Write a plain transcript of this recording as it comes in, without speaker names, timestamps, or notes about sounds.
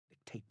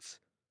dictates.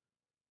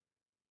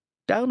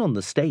 Down on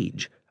the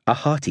stage, a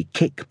hearty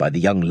kick by the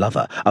young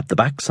lover up the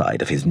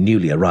backside of his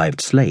newly arrived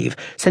slave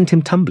sent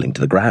him tumbling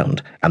to the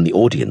ground, and the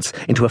audience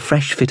into a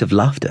fresh fit of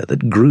laughter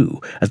that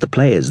grew as the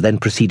players then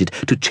proceeded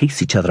to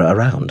chase each other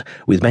around,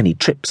 with many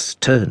trips,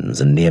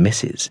 turns, and near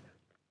misses.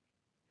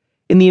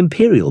 In the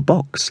imperial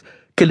box,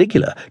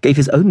 Caligula gave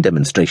his own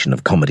demonstration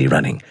of comedy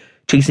running,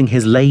 chasing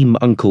his lame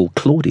uncle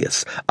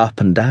Claudius up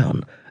and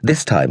down,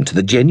 this time to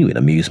the genuine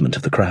amusement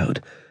of the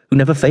crowd, who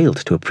never failed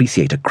to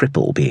appreciate a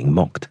cripple being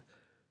mocked.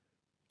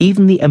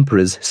 Even the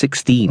Emperor's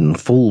 16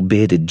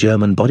 full-bearded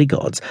German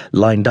bodyguards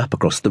lined up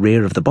across the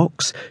rear of the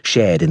box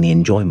shared in the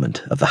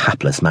enjoyment of the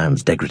hapless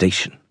man's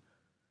degradation.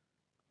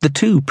 The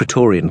two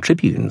Praetorian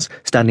tribunes,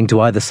 standing to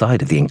either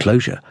side of the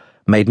enclosure,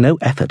 made no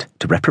effort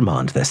to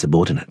reprimand their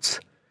subordinates.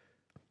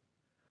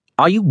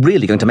 "Are you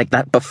really going to make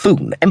that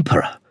buffoon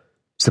Emperor?"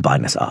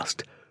 Sabinus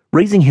asked,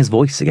 raising his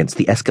voice against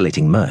the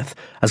escalating mirth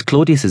as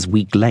Claudius's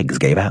weak legs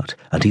gave out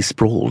and he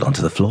sprawled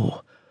onto the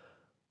floor.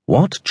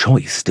 "What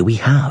choice do we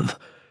have?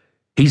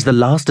 He's the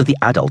last of the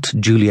adult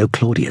Julio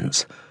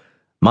Claudians.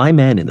 My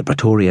men in the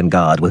Praetorian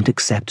Guard won't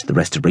accept the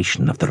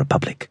restoration of the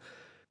Republic.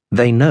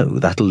 They know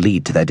that'll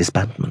lead to their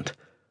disbandment.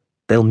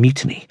 They'll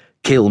mutiny,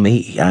 kill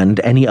me and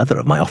any other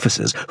of my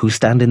officers who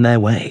stand in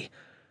their way.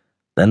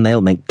 Then they'll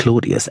make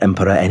Claudius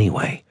Emperor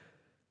anyway.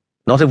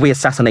 Not if we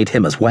assassinate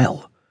him as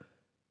well."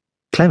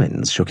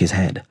 Clemens shook his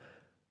head.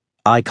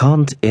 "I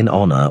can't in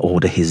honor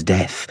order his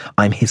death.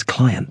 I'm his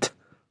client."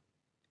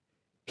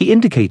 He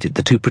indicated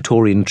the two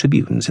Praetorian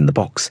tribunes in the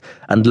box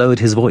and lowered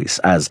his voice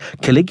as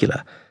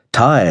Caligula,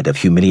 tired of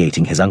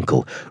humiliating his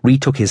uncle,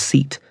 retook his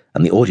seat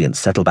and the audience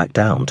settled back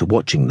down to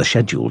watching the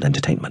scheduled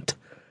entertainment.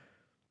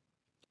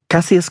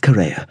 "Cassius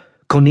Chaerea,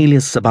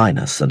 Cornelius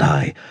Sabinus, and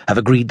I have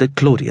agreed that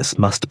Claudius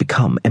must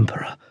become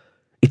emperor.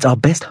 It's our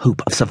best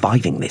hope of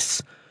surviving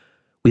this.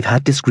 We've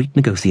had discreet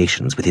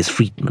negotiations with his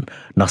freedmen,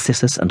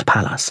 Narcissus and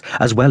Pallas,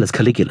 as well as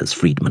Caligula's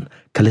freedman,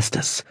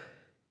 Callistus.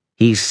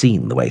 He's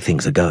seen the way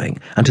things are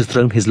going and has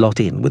thrown his lot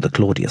in with the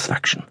Claudius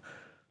faction.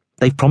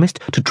 They've promised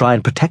to try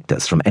and protect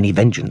us from any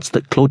vengeance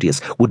that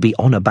Claudius would be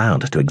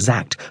honor-bound to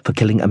exact for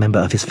killing a member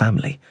of his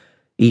family,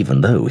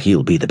 even though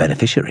he'll be the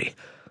beneficiary,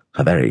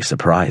 a very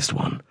surprised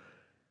one."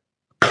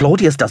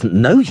 "Claudius doesn't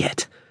know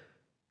yet."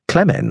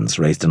 Clemens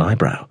raised an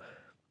eyebrow.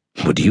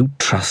 "Would you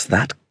trust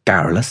that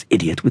garrulous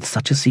idiot with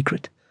such a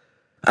secret?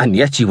 And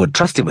yet you would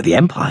trust him with the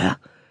Empire."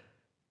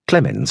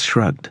 Clemens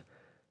shrugged.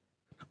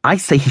 "I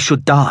say he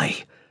should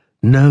die."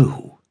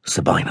 "No,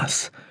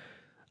 Sabinus,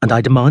 and I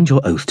demand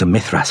your oath to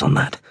Mithras on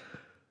that.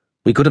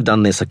 We could have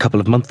done this a couple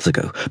of months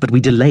ago, but we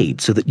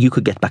delayed so that you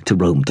could get back to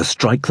Rome to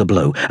strike the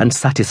blow and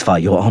satisfy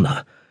your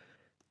honor.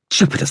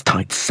 Jupiter's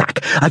tight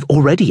sack, I've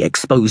already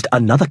exposed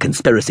another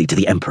conspiracy to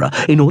the Emperor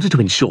in order to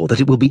ensure that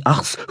it will be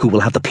us who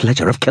will have the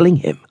pleasure of killing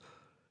him."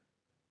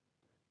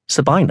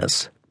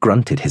 Sabinus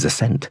grunted his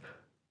assent,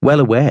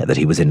 well aware that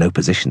he was in no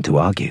position to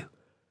argue.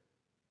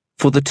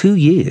 For the 2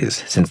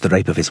 years since the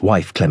rape of his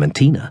wife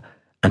Clementina,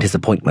 and his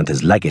appointment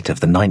as legate of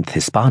the 9th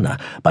Hispana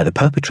by the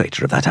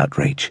perpetrator of that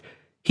outrage,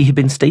 he had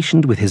been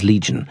stationed with his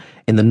legion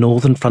in the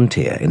northern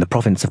frontier in the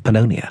province of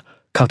Pannonia,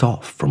 cut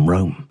off from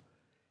Rome.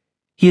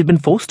 He had been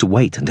forced to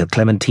wait until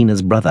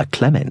Clementina's brother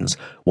Clemens,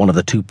 one of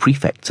the two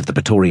prefects of the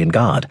Praetorian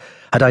Guard,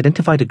 had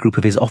identified a group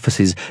of his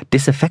officers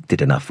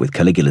disaffected enough with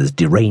Caligula's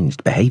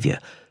deranged behavior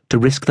to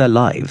risk their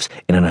lives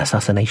in an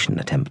assassination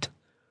attempt.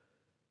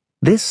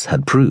 This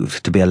had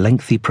proved to be a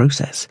lengthy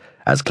process,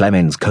 as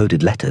Clemens'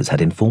 coded letters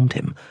had informed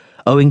him,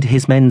 owing to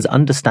his men's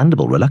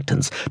understandable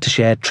reluctance to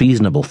share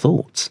treasonable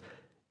thoughts.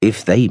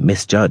 If they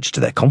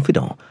misjudged their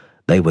confidant,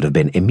 they would have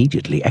been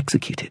immediately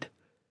executed.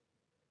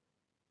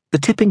 The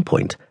tipping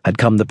point had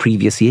come the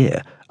previous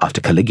year, after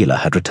Caligula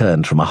had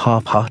returned from a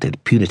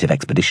half-hearted punitive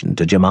expedition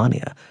to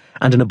Germania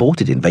and an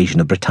aborted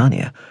invasion of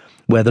Britannia,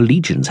 where the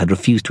legions had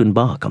refused to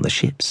embark on the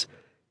ships.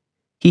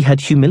 He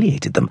had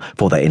humiliated them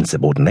for their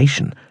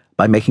insubordination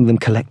by making them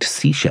collect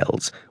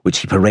seashells, which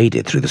he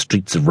paraded through the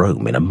streets of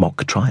Rome in a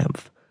mock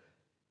triumph.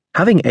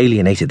 Having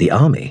alienated the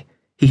army,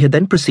 he had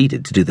then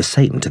proceeded to do the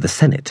same to the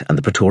Senate and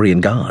the Praetorian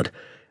Guard,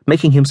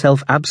 making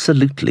himself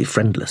absolutely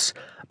friendless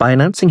by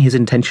announcing his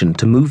intention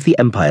to move the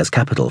empire's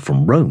capital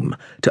from Rome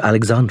to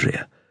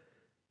Alexandria.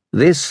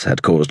 This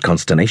had caused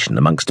consternation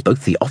amongst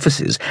both the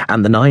officers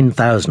and the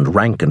 9,000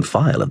 rank and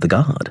file of the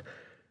Guard.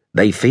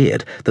 They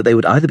feared that they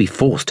would either be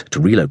forced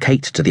to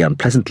relocate to the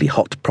unpleasantly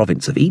hot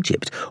province of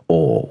Egypt,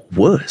 or,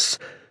 worse,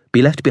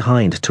 be left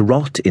behind to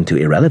rot into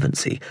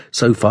irrelevancy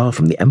so far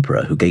from the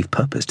emperor who gave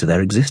purpose to their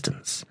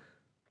existence.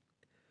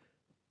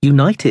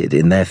 United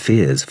in their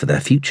fears for their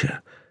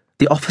future,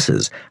 the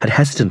officers had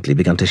hesitantly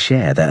begun to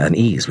share their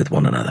unease with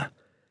one another.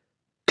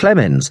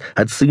 Clemens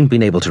had soon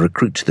been able to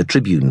recruit the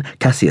tribune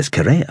Cassius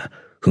Chaerea,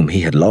 whom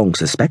he had long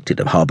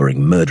suspected of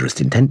harboring murderous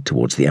intent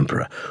towards the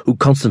emperor, who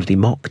constantly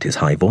mocked his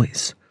high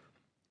voice.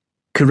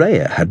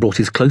 Chaerea had brought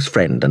his close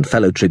friend and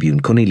fellow tribune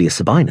Cornelius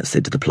Sabinus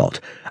into the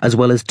plot, as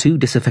well as 2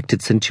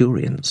 disaffected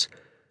centurions.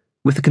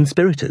 With the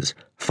conspirators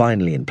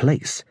finally in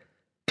place,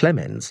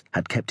 Clemens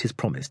had kept his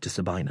promise to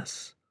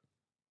Sabinus,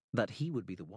 that he would be the one